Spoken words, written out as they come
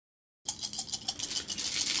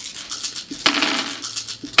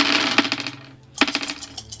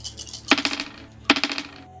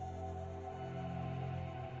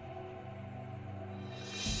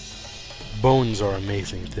Bones are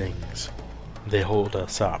amazing things. They hold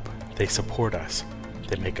us up, they support us,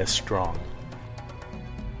 they make us strong.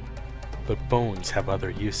 But bones have other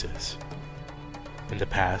uses. In the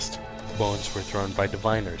past, bones were thrown by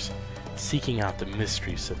diviners, seeking out the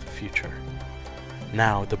mysteries of the future.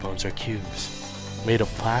 Now the bones are cubes, made of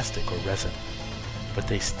plastic or resin, but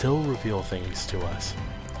they still reveal things to us.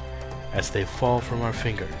 As they fall from our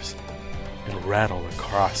fingers and rattle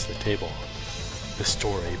across the table, the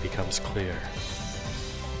story becomes clear.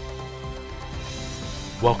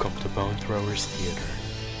 Welcome to Bone Throwers Theater,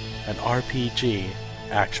 an RPG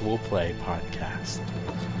actual play podcast.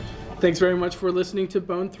 Thanks very much for listening to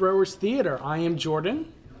Bone Throwers Theater. I am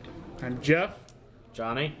Jordan. I'm Jeff.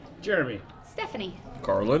 Johnny. Jeremy. Stephanie.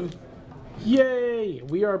 Carlin. Yay!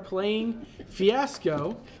 We are playing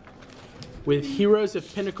Fiasco with Heroes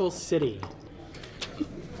of Pinnacle City.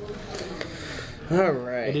 All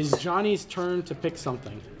right. It is Johnny's turn to pick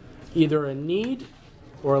something, either a need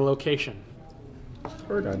or a location.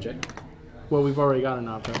 Or an object. Well, we've already got an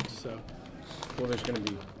object, so. Well, there's going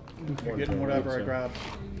to be. You're getting whatever I grab.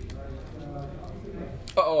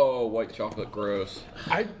 Oh, white chocolate, gross.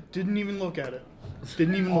 I didn't even look at it.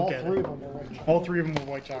 Didn't even look at it. All three of them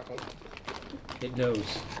were white chocolate. It knows.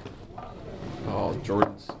 Oh,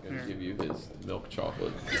 Jordan's gonna give you his milk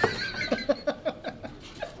chocolate.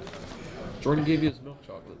 Jordan gave you his milk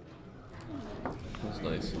chocolate. That's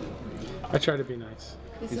nice. I try to be nice.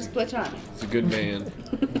 This is platonic. He's a good man.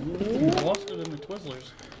 Lost it in the Twizzlers.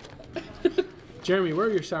 Jeremy, where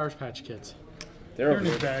are your Sour Patch Kids? They're in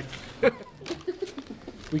his bag.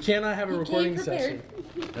 We cannot have a recording session.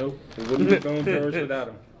 Nope. We wouldn't be going throwers without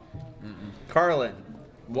him. Carlin,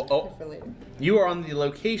 For later. you are on the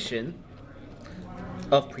location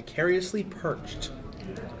of Precariously Perched.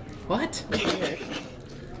 What? I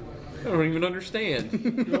don't even understand.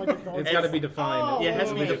 It's got to be defined. Yeah, it has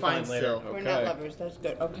to be We'll defined later. still. We're not lovers. That's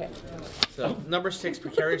good. Okay. So, number 6,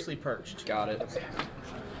 Precariously Perched. Got it.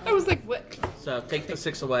 I was like, what? So, take the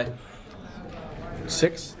 6 away.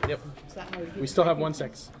 6? Yep. Is that how you We still have 1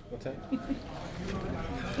 6. What's that?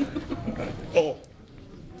 Oh.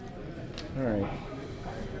 All right.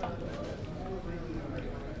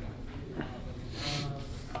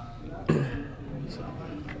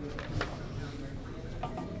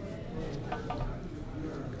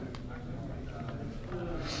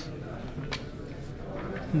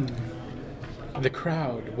 The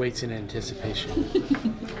crowd waits in anticipation.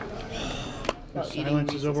 The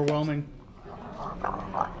silence is overwhelming.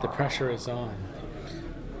 The pressure is on.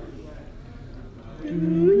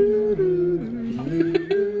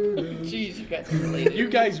 Jeez, you guys are related. You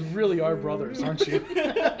guys really are brothers, aren't you?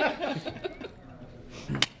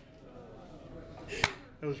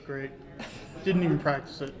 That was great. Didn't even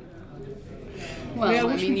practice it. Well, Man, I I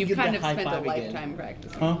wish we mean, could you've get kind that of high spent a five again. lifetime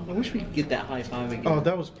practicing. Huh? I wish we could get that high five again. Oh,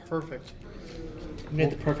 that was perfect. We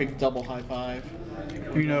had the perfect double high five.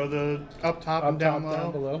 You know, the up top and down low.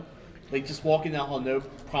 down below. Like, just walking down hall, no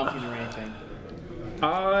prompting or anything.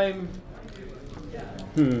 I'm.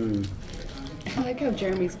 I like how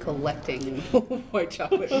Jeremy's collecting white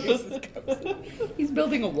chocolate Reese's cups. He's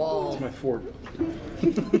building a wall. My fort.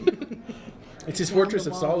 It's his Fortress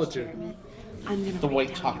of Solitude. I'm gonna The write white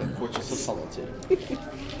down chocolate your Fortress of Solitude.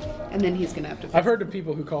 And then he's gonna have to. I've heard of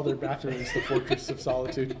people who call their bathrooms the Fortress of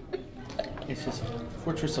Solitude. It's just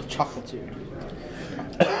Fortress of Chocolatude.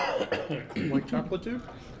 White chocolate too?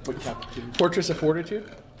 White Chocolatude. Fortress of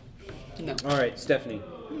Fortitude? No, All right, Stephanie.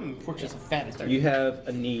 Fortress of Fatitude. You have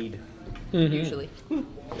a need usually.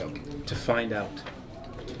 to find out.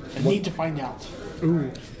 I need to find out.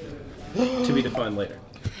 Ooh. To be defined later.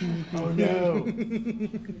 Oh no.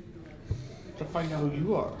 To find out who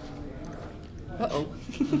you are. Uh-oh.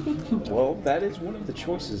 Well, that is one of the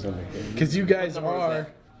choices under here. Because you guys What number is are.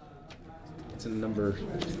 that? It's a number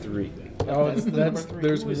 3. Oh, that's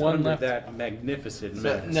there's Who is one under left. that magnificent So,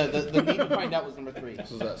 mask? no, the need to find out was number 3.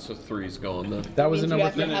 So 3's gone then. That was a Means you number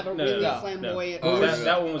have to 3. have a No, really no, flamboyant. Oh,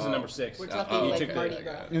 that one was a number 6. We're talking Oh, like okay. Mardi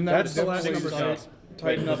Gras. And That's the was last definitely number to 6.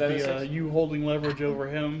 Tighten Wait, up was that a the 6? you holding leverage over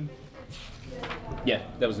him. Yeah,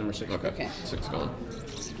 that was number 6. Okay. 6 gone.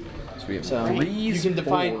 So we have So, 3s, you can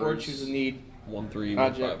define or 4s, choose a need 1, 3, 1,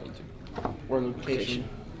 Object. 5, 1, 2. or location.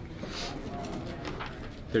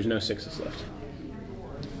 There's no 6s left.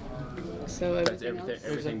 So That's everything everything. else?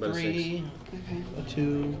 There's Everything a but a 6. 3, Okay. a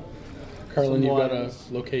 2. Carlin, you've got a Ones.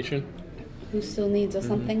 location. Who still needs a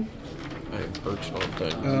something? I am perched on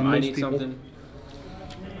things. I most need people. something.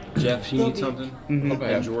 Jeff, you need something. Hope I And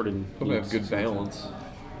have, Jordan. hope I have needs good something. balance.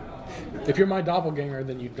 If you're my doppelganger,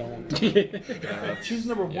 then you don't. Choose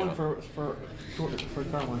number 1 Yeah. for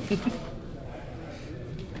Carlin.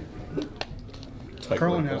 Type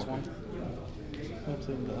Carlin like has that. one.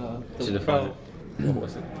 To define it. What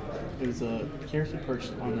was it? It was a character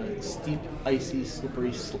perched on a steep, icy,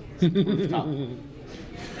 slippery rooftop.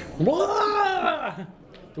 Wah!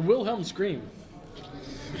 The Wilhelm scream.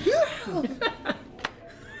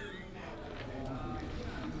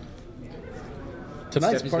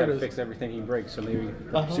 Tonight's Steffi's part got to is fix everything he breaks, so maybe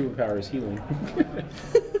superpower is healing.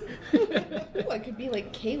 Ooh, I could be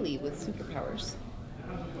like Kaylee with superpowers.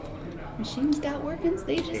 Machines got workings,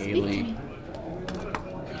 they just speak to me.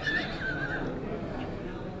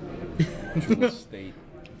 Jewel State.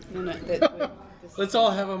 No, wait, this Let's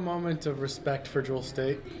all have a moment of respect for Jewel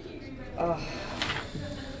State. And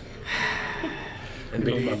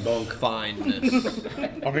being my bunk.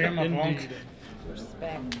 Fineness. I'll be in my bunk.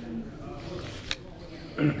 respect.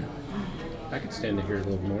 I could stand to hear a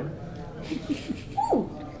little more.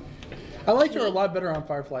 I liked her a lot better on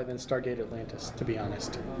Firefly than Stargate Atlantis, to be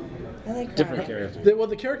honest. I like Different her. character. Well,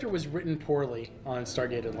 the character was written poorly on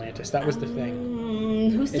Stargate Atlantis. That was the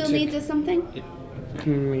thing. Who still took- needs us something?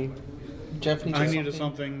 Me. Jeff needs I something. needed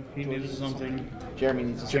something. He needed something. Jeremy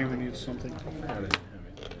needs something. Jeremy needs something. I didn't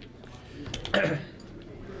have it.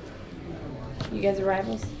 You guys are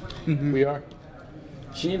rivals? We are.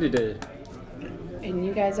 She needed And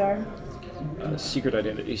you guys are? secret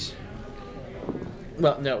identities.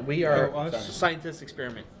 Well, no, we are Oh, us? scientist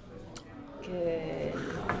experiment. Good.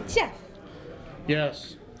 Jeff,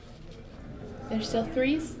 Yes. there's still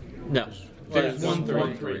threes? No. There's one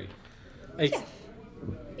three. Three. Hey,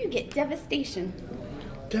 You get devastation.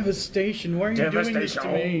 Devastation. Why are you doing this to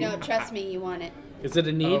me? No, trust me, you want it. is it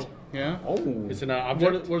a need? Oh, yeah. Oh. Is it an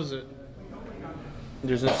object? What is it?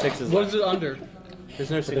 There's no sixes What left. is it under? There's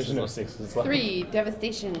no sixes There's no left. sixes left. 3,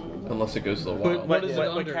 devastation. Unless it goes to the But wild. what is it What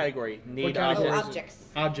under? category? Need category? Oh, is it? objects.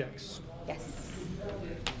 Objects. Yes.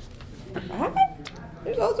 Ah,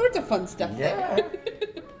 there's all sorts of fun stuff there.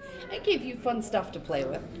 I gave you fun stuff to play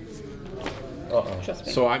with. Uh-oh. Trust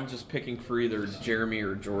me. So I'm just picking for either Jeremy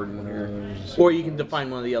or Jordan here. Or you can define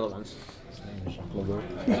one of the other ones.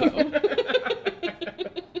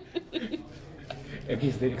 And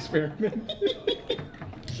he's the experiment.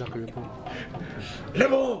 Don't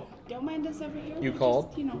mind us over here. You We're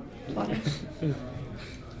called? Just, plotting.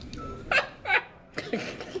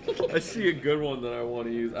 I see a good one that I want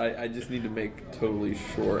to use. I just need to make totally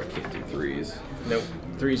sure I can't do threes. Nope.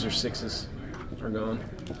 Threes or sixes are gone.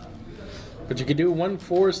 But you can do 1,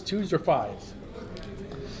 4s, 2s, or 5s.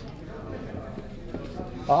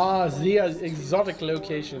 Ah, the exotic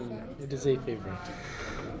location. It is a favorite.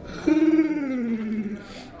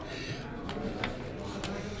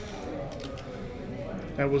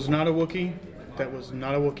 That was not a Wookiee. That was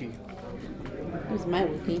not a Wookiee. Who's my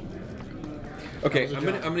Wookiee? Okay, I'm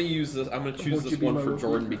gonna use this. I'm gonna choose this one for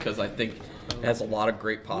Jordan because I think it has a lot of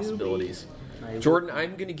great possibilities. Jordan,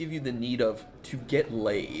 I'm gonna give you the need of to get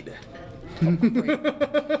laid.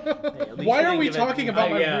 Why are we talking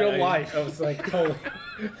about my real life? I was like, holy.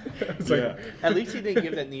 At least he didn't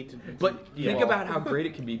give that need to. But think about how great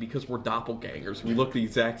it can be because we're doppelgangers. We look the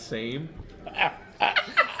exact same.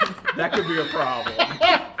 That could be a problem.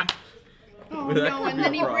 Oh That no, could and be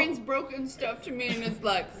then a he problem. brings broken stuff to me and is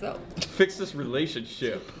like, so. Fix this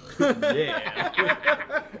relationship.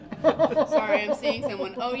 Yeah. Sorry, I'm seeing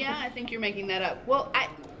someone. Oh yeah, I think you're making that up. Well,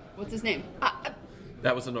 what's his name?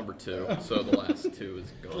 That was a number 2, so the last 2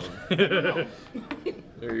 is gone.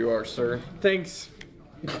 There you are, sir. Thanks.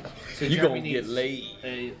 So You Jeremy gonna get needs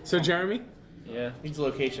laid. So, Jeremy? Yeah. Needs a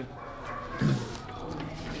location.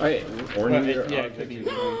 Or Well, neither yeah, it object could be. is-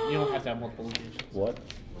 You don't have to have multiple locations. What?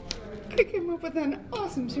 I came up with an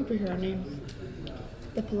awesome superhero name.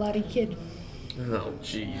 The Pilates Kid. Oh,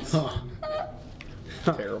 jeez.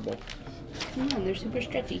 Terrible. Come on, they're super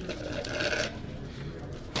stretchy.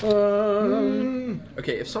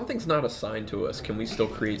 Okay, if something's not assigned to us, can we still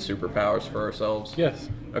create superpowers for ourselves? Yes.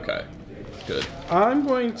 Okay, good. I'm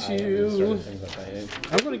going Started to. things up my head.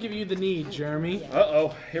 I'm going to give you the need, Jeremy.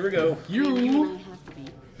 Uh-oh. Here we go. You.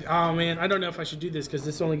 Oh man, I don't know if I should do this because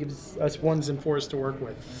this only gives us 1s and 4s to work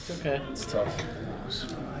with. It's okay. It's tough.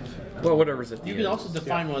 Well, whatever's at the You end. can also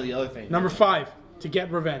define one of the other things. Number 5, to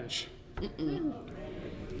get revenge.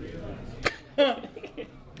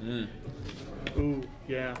 Ooh,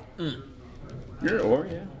 yeah. Or,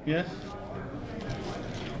 yeah. Yeah.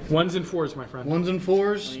 1s and 4s, my friend. 1s and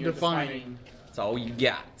 4s, You're defining. That's all you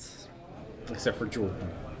got. Except for Jordan.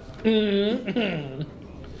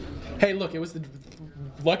 Hey, look, it was the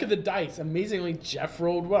luck of the dice. Amazingly, Jeff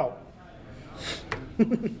rolled well.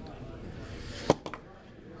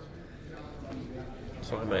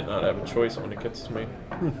 So I might not have a choice when it gets to me.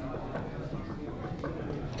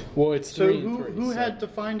 Well, it's So 3 and who 3. who so- had to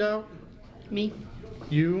find out? Me.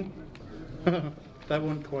 You? That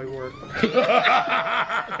wouldn't quite work.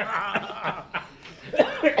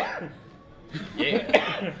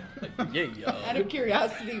 Yeah. Yeah. Out of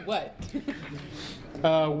curiosity, what?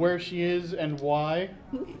 Where she is and why.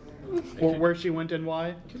 Or where she went and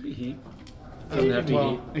why. Could be he. Doesn't have to be he.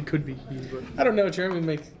 Well, it could be he, but... I don't know.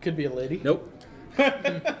 Jeremy could be a lady. Nope. Not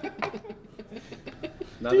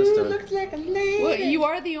this time. like a lady. Well, you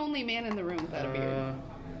are the only man in the room without a beard.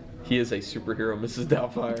 He is a superhero, Mrs.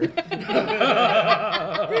 Doubtfire.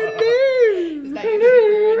 Is that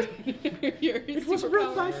your It was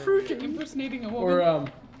run by Fruity. impersonating a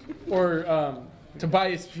woman? Or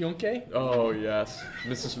Tobias Fionke. Oh, yes.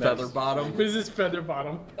 Mrs. Featherbottom. Mrs.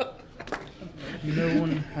 Featherbottom. No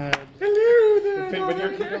one had... Hello there. Fit with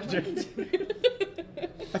your character.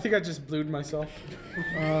 I think I just blued myself.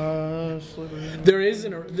 Slippery.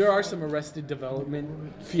 There are some Arrested Development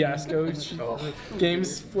fiasco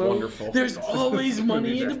games flow. Wonderful. There's always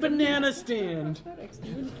money in the banana stand.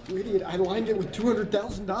 You idiot, I lined it with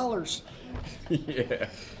 $200,000. Yeah.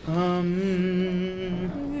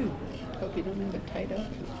 Hope you don't have it tied up.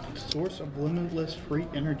 Source of limitless free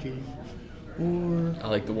energy. Or... I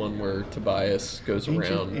like the one where Tobias goes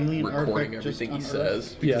Ancient around alien recording artifact just everything he on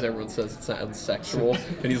says because Yeah. everyone says it sounds sexual,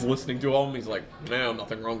 and he's listening to all of them. He's like, "No,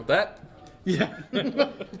 nothing wrong with that." Yeah.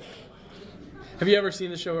 Have you ever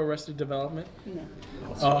seen the show Arrested Development? No.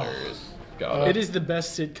 That's hilarious. Got It is the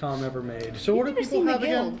best sitcom ever made. So what do Never people seen the have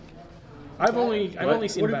Guild. again? I've only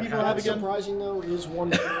seen What do about people half. have What's again? surprising though is one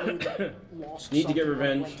family that lost Need to Get something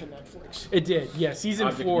and Revenge. went to Netflix. It did, yeah. Season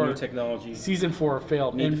Object of 4. New Technology. Season 4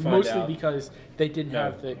 failed, Need to and find mostly out. because they didn't No,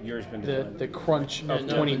 have yours been the defined. crunch of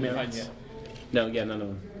 20 minutes. No, yeah, none of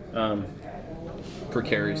them.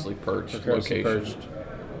 precariously perched Precariously location. perched.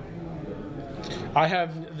 I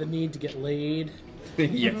have the need to get laid.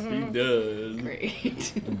 Yes, he does.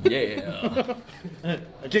 Great. Yeah.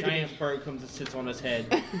 A giant bird comes and sits on his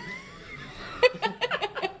head.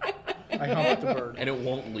 I humped the bird. And it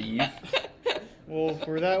won't leave. Well,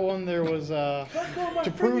 for that one, there was to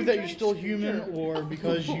prove that you're still human, or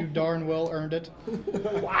because you darn well earned it.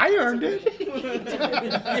 I earned it. He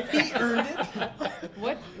earned it.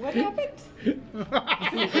 What happened?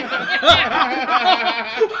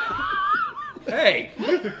 Hey.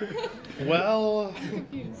 Well,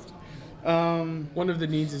 Confused. One of the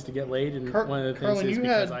needs is to get laid, and one of the things Carlin, is you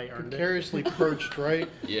because had I earned it. precariously perched, right?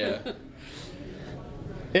 Yeah.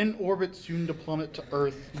 In orbit, soon to plummet to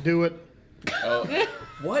Earth. Do it. Oh.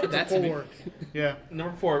 What? That's me. 4. Yeah.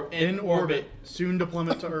 Number 4, In orbit, soon to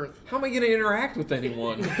plummet to Earth. How am I going to interact with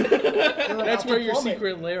anyone? That's where your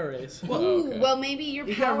secret lair is. Ooh, okay. well, maybe your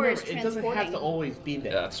You gotta power is remember, it doesn't transporting. have to always be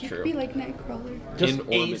there. That's You could true. be like Nightcrawler. Just In a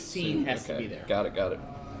orbit scene soon. has to Okay. be there. Got it.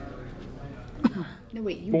 No,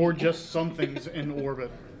 wait. You Or just something's in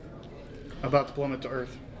orbit. About to plummet to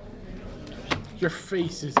Earth. Your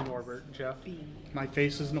face is in orbit, Jeff. My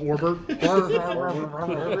face is in orbit.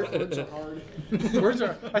 Words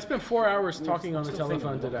are. I spent 4 hours talking on the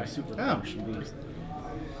telephone today Oh.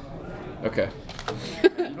 Okay.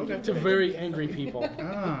 to very angry people.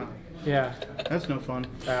 Ah, Yeah, that's no fun.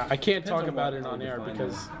 I can't talk about it on air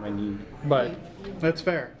because, my need. but That's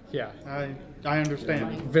fair. yeah, I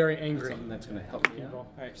understand. very angry. Something that's gonna help you.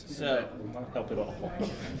 Alright, so Will not help at all.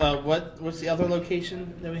 what's the other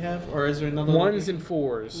location that we have? Or is there another Ones and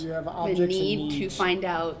fours. You have the objects and need to needs find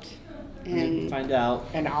out and find out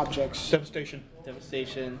and objects. Devastation.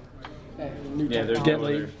 devastation And new Yeah, there's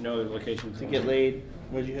technology. Get laid. no other locations to get laid.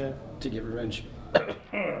 What'd you have? to get revenge.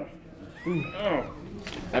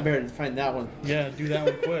 I better find that one. Yeah, do that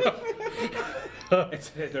one quick.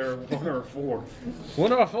 There are 1 or 4.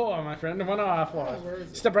 1 or 4, my friend. 1 or 4.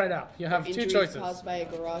 Step right up. You have 2 injuries choices. caused by a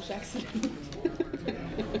garage accident.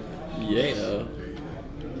 Yeah.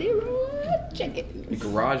 Check A it.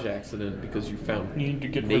 garage accident because you found Need to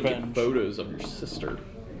get naked revenge. photos of your sister.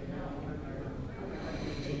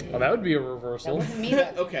 Oh, that would be a That reversal. wasn't me.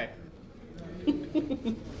 That Okay.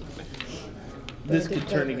 This could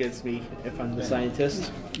turn against me if I'm the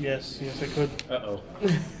scientist. Yes, I could. Uh-oh.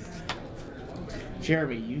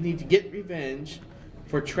 Jeremy, you need to get revenge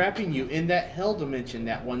for trapping you in that hell dimension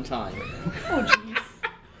that one time. Oh, jeez.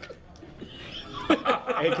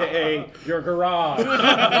 AKA your garage.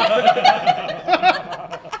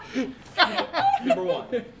 Number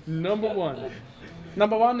 1. Number 1.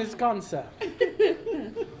 Number 1 is concept.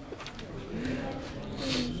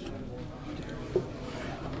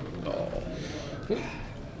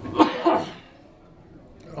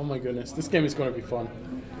 Oh my goodness, this game is going to be fun.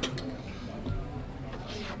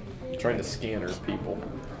 Trying to scan her people.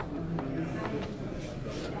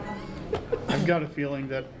 I've got a feeling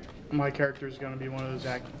that my character is going to be one of those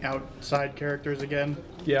outside characters again.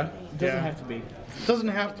 Yeah. It doesn't have to be. It doesn't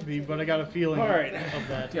have to be, but I got a feeling All right. of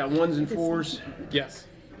that. Got 1s and 4s. Yes.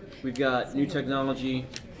 We've got new technology,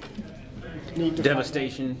 Need to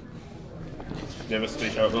devastation.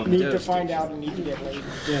 Find, need to find out and need to get laid.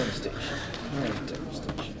 Devastation. All right,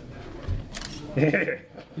 devastation.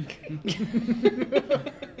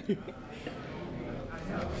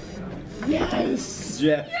 Yes.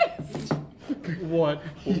 Jeff, What?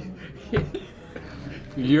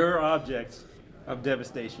 your object of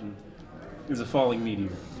devastation is a falling meteor.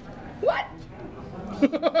 What?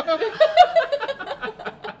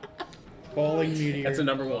 Falling meteor. That's a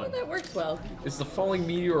number 1. That works well. Is the falling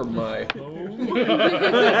meteor my home?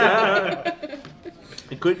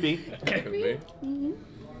 It could be. Could be.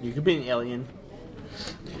 You could be an alien.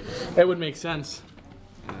 That would make sense.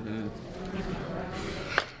 Got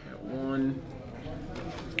 1.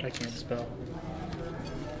 I can't spell.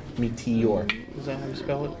 Meteor. Is that how you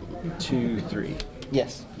spell it? 2, 3.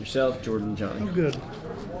 Yes. Yourself, Jordan, Johnny. Oh, good.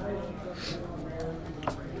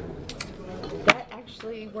 That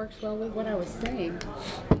actually works well with what I was saying.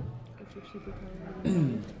 What's your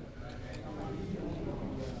superpower?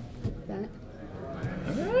 That?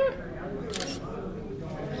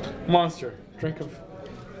 Monster. Drink of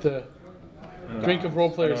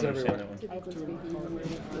role players everywhere.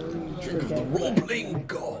 Role-playing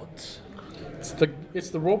gods. It's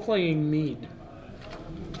the role playing mead.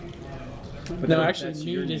 No, actually,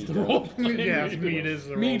 mead is the role playing. Yeah, mead is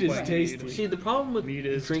the Mead is role-playing tasty. See, the problem with Meat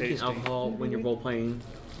is drinking tasty. alcohol when you're role playing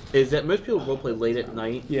is that most people role play late at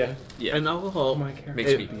night. Yeah. Yeah. And alcohol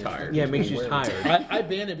Makes me tired. Yeah, it makes you tired. I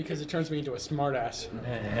ban it because it turns me into a smartass.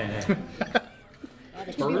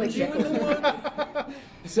 Turns you into one?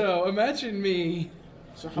 So imagine me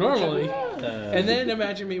normally, and then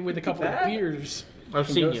imagine me with a couple of beers. I've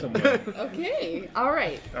seen you. Okay. All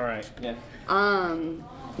right. All right. Yeah.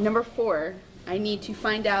 Number 4. I need to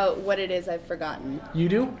find out what it is I've forgotten. You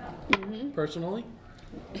do? Personally?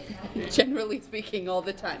 Generally speaking, all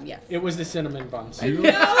the time, yes. It was the cinnamon buns. That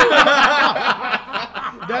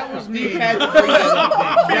was me. Had to bring that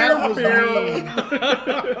up. That was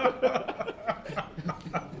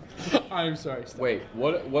me. I'm sorry. Stop. Wait,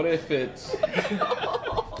 what if it's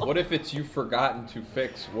you forgotten to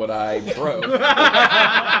fix what I broke?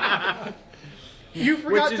 You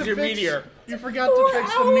forgot Which is to your fix, meteor. You forgot to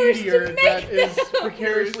fix the hours meteor to that make is that.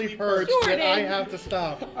 precariously perched that I have to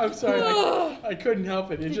stop. I'm sorry. I couldn't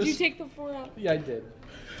help it. It Did just. you take the 4 out? Yeah, I did.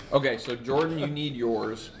 Okay, so Jordan, you need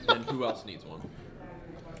yours, and who else needs one?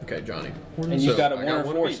 Okay, Johnny. And you've got a I 1 or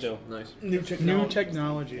one 4 of each. still. Nice. New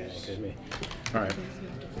technologies. Good me. All right.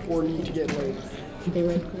 Or need to get laid. They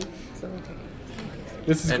were cool. So okay.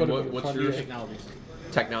 This is And going to be a what's fun yours? day.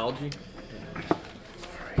 Technology?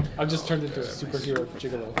 I've just turned into a superhero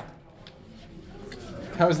gigolo.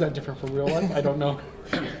 How is that different from real life? I don't know.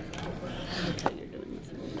 Are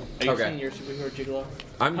you Okay. saying you're a superhero gigolo?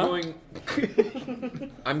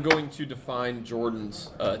 I'm going to define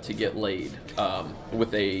Jordan's to get laid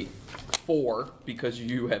with a 4 because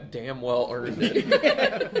you have damn well earned it.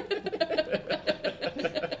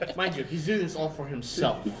 Mind you, he's doing this all for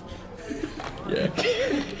himself. Yeah.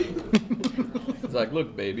 It's like,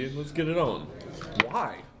 look, baby, let's get it on.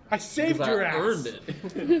 Why? I saved Because your I ass. earned it.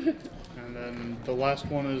 And then the last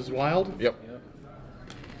one is wild. Yep.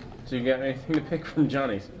 So you got anything to pick from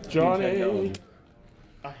Johnny's? Johnny.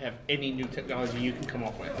 I have any new technology you can come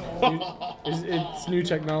up with. It's new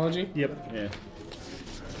technology. Yep. Yeah.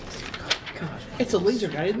 It's a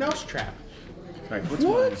laser-guided mousetrap. All right. What's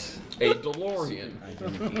mine? A DeLorean.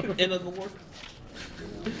 In a DeLorean.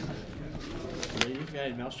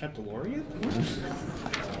 Laser-guided mousetrap DeLorean?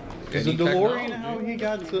 Is the Any DeLorean technology. how he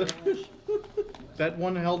got to that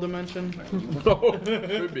one hell dimension?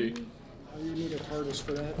 Could be. You need a TARDIS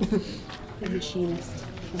for that. A machinist.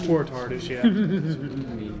 Poor TARDIS, yeah.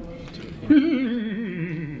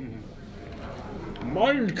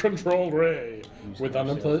 Mind control ray with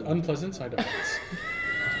unpleasant side effects.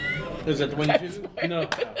 Is that the one you choose? No.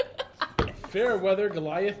 Fairweather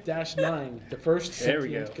Goliath-9, the first There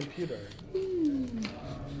we sentient go. computer.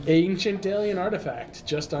 Ancient alien artifact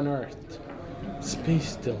just unearthed.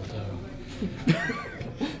 Space dildo.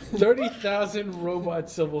 30,000 robot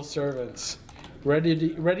civil servants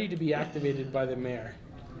ready to be activated by the mayor.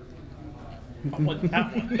 I want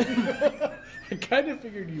that one. I kind of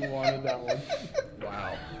figured you wanted that one.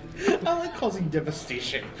 Wow. I like causing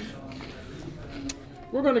devastation.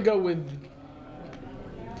 We're gonna go with.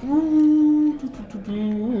 We're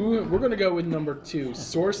gonna go with number 2,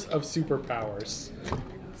 source of superpowers.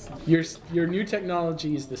 Your new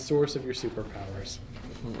technology is the source of your superpowers.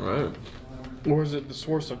 All right. Or is it the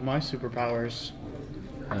source of my superpowers?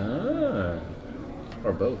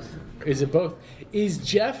 Or both. Is it both? Is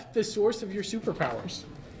Jeff the source of your superpowers?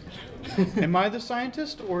 Am I the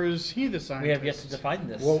scientist or is he the scientist? We have yet to define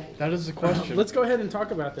this. Well, That is the question. let's go ahead and talk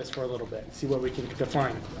about this for a little bit. See what we can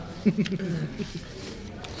define.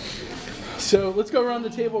 So let's go around the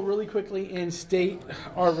table really quickly and state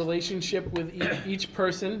our relationship with each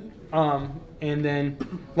person. And then,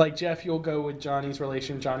 like Jeff, you'll go with Johnny's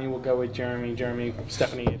relation. Johnny will go with Jeremy. Jeremy,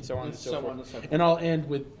 Stephanie, and so on and so forth. And I'll end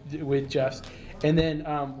with Jeff's. And then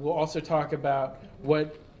we'll also talk about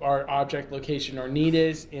what our object, location, or need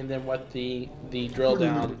is, and then what the drill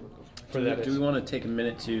down for that is. Do we want to take a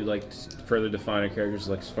minute to further define our characters,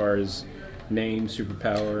 as far as name,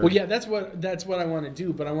 superpower? Well, yeah, that's what I want to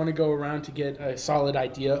do, but I want to go around to get a solid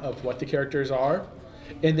idea of what the characters are,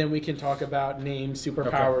 and then we can talk about names,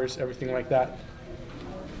 superpowers, everything like that.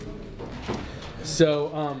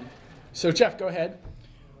 So, Jeff, go ahead.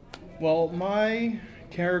 Well, my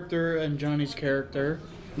character and Johnny's character,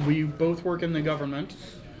 we both work in the government,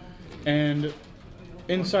 and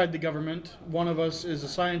inside the government, one of us is a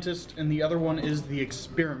scientist and the other one is the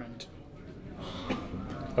experiment.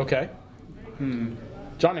 Okay.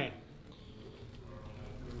 Johnny.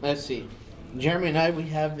 Let's see. Jeremy and I, we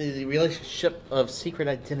have the relationship of secret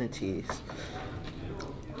identities.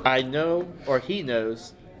 I know, or he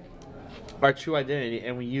knows, our true identity,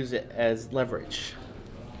 and we use it as leverage.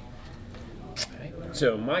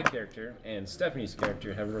 So my character and Stephanie's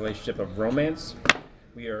character have a relationship of romance.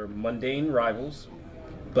 We are mundane rivals,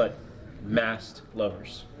 but masked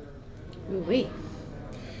lovers. Ooh-wee.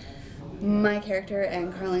 My character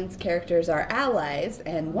and Carline's characters are allies,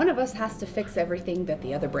 and one of us has to fix everything that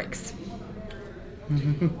the other breaks.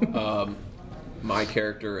 My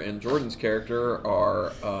character and Jordan's character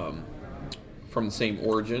are from the same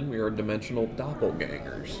origin. We are dimensional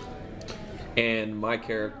doppelgangers. And my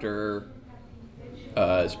character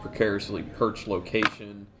is precariously perched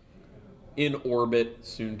location in orbit,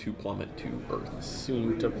 soon to plummet to Earth.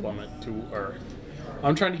 Soon to plummet to Earth.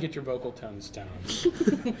 I'm trying to get your vocal tones down. So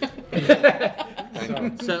I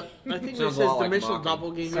think Sounds this a is lot like dimensional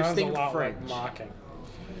mocking. doppelgangers. Sounds a Think lot French. like mocking.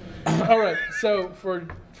 All right, so for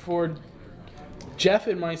Jeff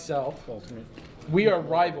and myself, we are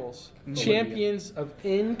rivals, champions of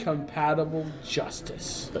incompatible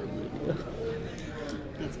justice.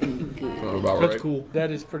 That's gonna be good. About That's right. cool.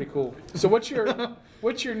 That is pretty cool. So what's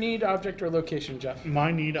your need, object, or location, Jeff?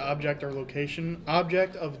 My need, object, or location.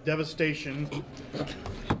 Object of devastation.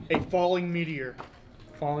 A falling meteor.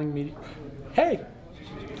 Falling meteor. Hey!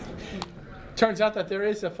 Turns out that there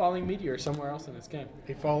is a falling meteor somewhere else in this game.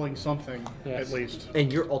 A falling something, Yes. at least.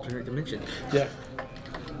 In your alternate dimension. Yeah.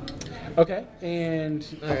 Okay, and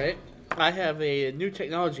All right. I have a new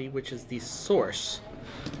technology, which is the source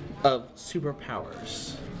of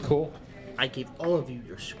superpowers. cool. I gave all of you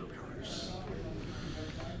your superpowers.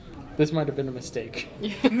 This might have been a mistake.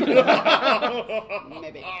 Maybe.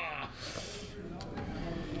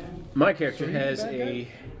 My character has a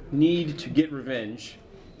need to get revenge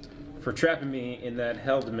for trapping me in that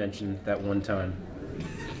hell dimension that one time.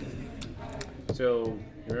 So,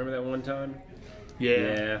 you remember that one time?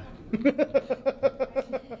 Yeah.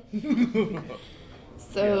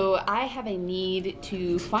 So I have a need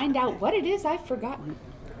to find out what it is I've forgotten.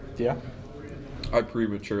 Yeah. I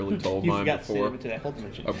prematurely told You mine forgot to send before. him into that whole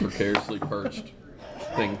dimension. A precariously perched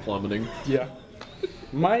thing plummeting. Yeah.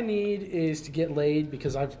 My need is to get laid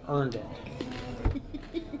because I've earned it.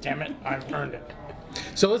 Damn it, I've earned it.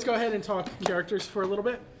 So let's go ahead and talk characters for a little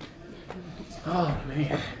bit. Oh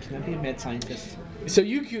man. Can I be a mad scientist? So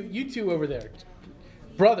you two over there,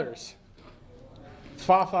 brothers,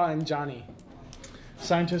 Fafa and Johnny.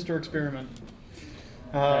 Scientist or experiment.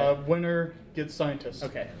 Winner gets scientist.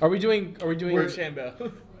 Okay. Are we doing? We're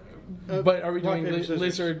Shambo. But are we Rock, doing paper, scissors.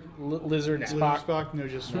 lizard, Lizard Spock? Spock? No,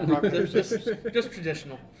 just rock, paper, scissors. Just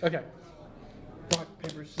traditional. Okay. Rock,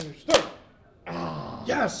 paper, scissors, start!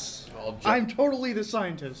 Yes! I'm totally the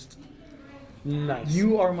scientist. Nice.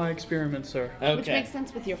 You are my experiment, sir. Okay. Which makes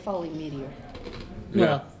sense with your falling meteor.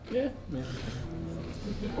 Yeah.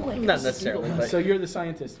 Not necessarily, but So you're the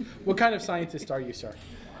scientist. What kind of scientist are you, sir?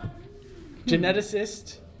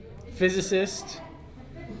 Geneticist, physicist,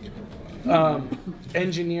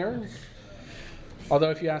 engineer.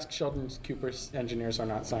 Although if you ask Sheldon Cooper's engineers are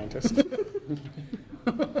not scientists.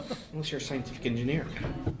 unless you're a scientific engineer.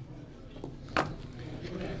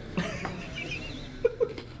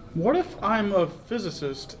 What if I'm a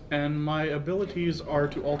physicist and my abilities are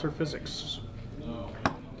to alter physics?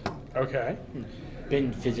 Okay.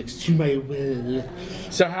 Bend physics to my will.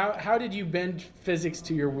 So how did you bend physics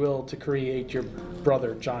to your will to create your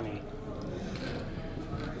brother Johnny?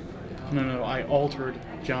 No, I altered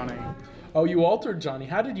Johnny Oh, you altered Johnny.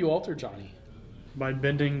 How did you alter Johnny? by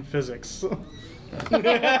bending physics.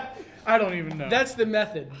 I don't even know. That's the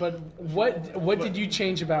method, but what did you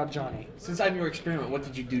change about Johnny? Since I'm your experiment, what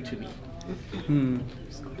did you do to me?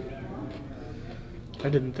 I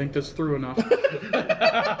didn't think this through enough.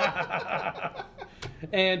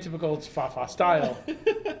 And typical Fafa style.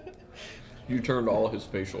 You turned all his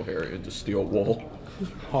facial hair into steel wool.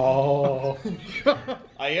 Oh.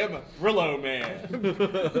 I am a Brillo man.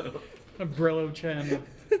 Brillo Chen.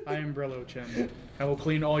 I am Brillo Chen. I will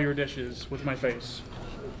clean all your dishes with my face.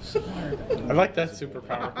 I like that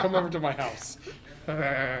superpower. Come over to my house. In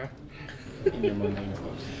your mundane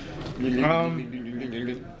clothes.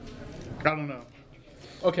 I don't know.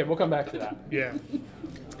 Okay, we'll come back to that. Yeah.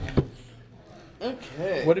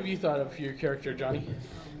 Okay. What have you thought of your character, Johnny?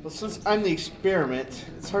 Well, since I'm the experiment,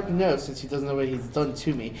 it's hard to know since he doesn't know what he's done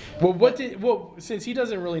to me. Well, since he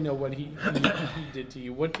doesn't really know what he did to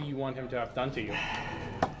you, what do you want him to have done to you?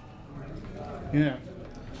 Yeah.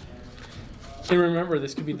 And remember,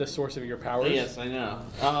 this could be the source of your powers. Yes, I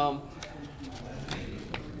know.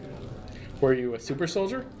 Were you a super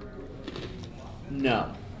soldier?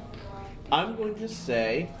 No. I'm going to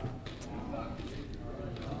say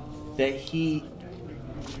that he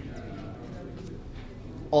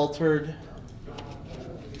altered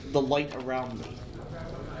the light around me.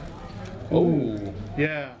 Oh.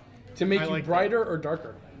 Yeah. To make I you like brighter or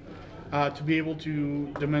darker? To be able to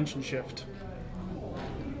dimension shift.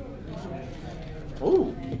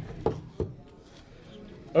 Ooh.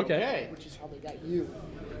 Okay. Which is how they got you.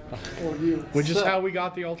 Or you. Which is So- how we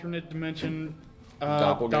got the alternate dimension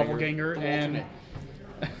Doppelganger. and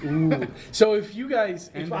Ooh. So if you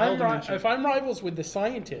guys, And if the I'm, Hell Dimension. if I'm rivals with the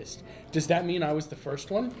scientist, does that mean I was the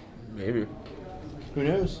first one? Maybe. Who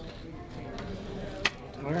knows?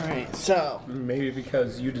 All right. So, Maybe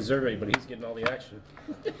because you deserve it, but he's getting all the action.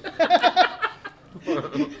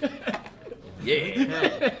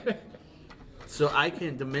 so I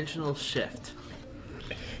can dimensional shift.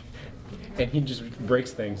 And he just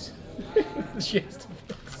breaks things. She has to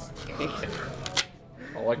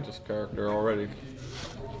I like this character already.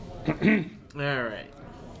 All right.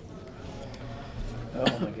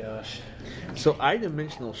 Oh my gosh. So I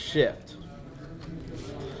dimensional shift.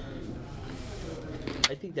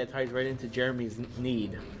 I think that ties right into Jeremy's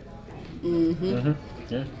need. Yeah.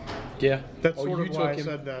 Yeah. that's Oh, sort you of took why I him-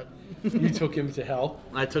 said that. You took him to hell.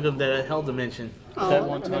 I took him to that hell dimension. That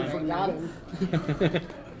one And then time. forgot him.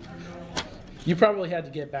 You probably had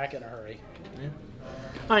to get back in a hurry.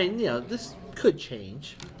 I mean, this could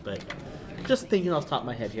change, but just thinking off the top of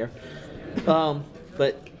my head here.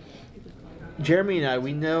 But Jeremy and I,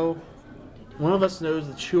 we know, one of us knows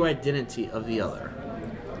the true identity of the other.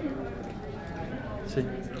 So,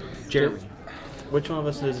 Jeremy, which one of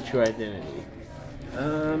us knows the true identity?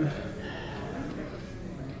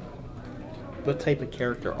 What type of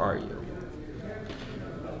character are you?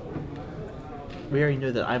 We already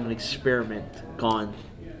know that I'm an experiment gone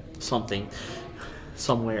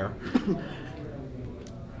somewhere.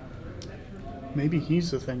 Maybe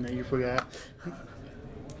he's the thing that you forgot.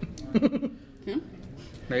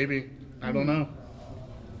 Maybe. I don't know.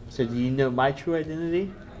 So do you know my true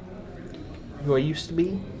identity? Who I used to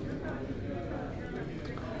be?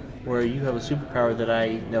 Or you have a superpower that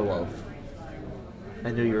I know of?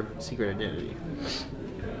 I know your secret identity.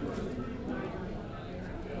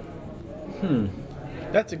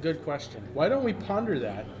 That's a good question. Why don't we ponder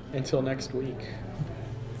that until next week?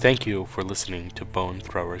 Thank you for listening to Bone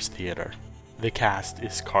Throwers Theater. The cast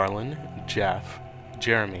is Carlin, Jeff,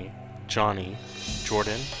 Jeremy, Johnny,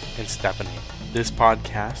 Jordan, and Stephanie. This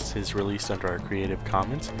podcast is released under a Creative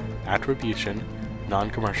Commons Attribution,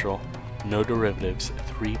 Non-Commercial, No Derivatives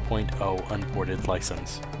 3.0 Unported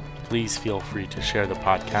license. Please feel free to share the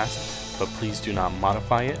podcast, but please do not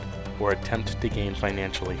modify it or attempt to gain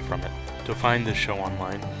financially from it. To find the show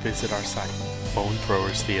online, visit our site,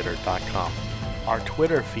 bonethrowerstheater.com. Our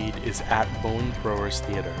Twitter feed is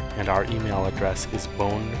 @bonethrowerstheater, and our email address is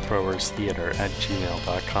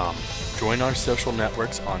bonethrowerstheater@gmail.com. Join our social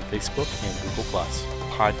networks on Facebook and Google+.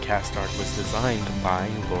 Podcast art was designed by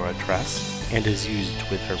Laura Tress and is used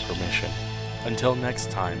with her permission. Until next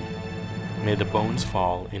time, may the bones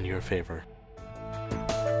fall in your favor.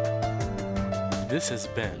 This has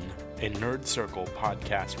been a Nerd Circle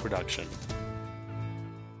podcast production.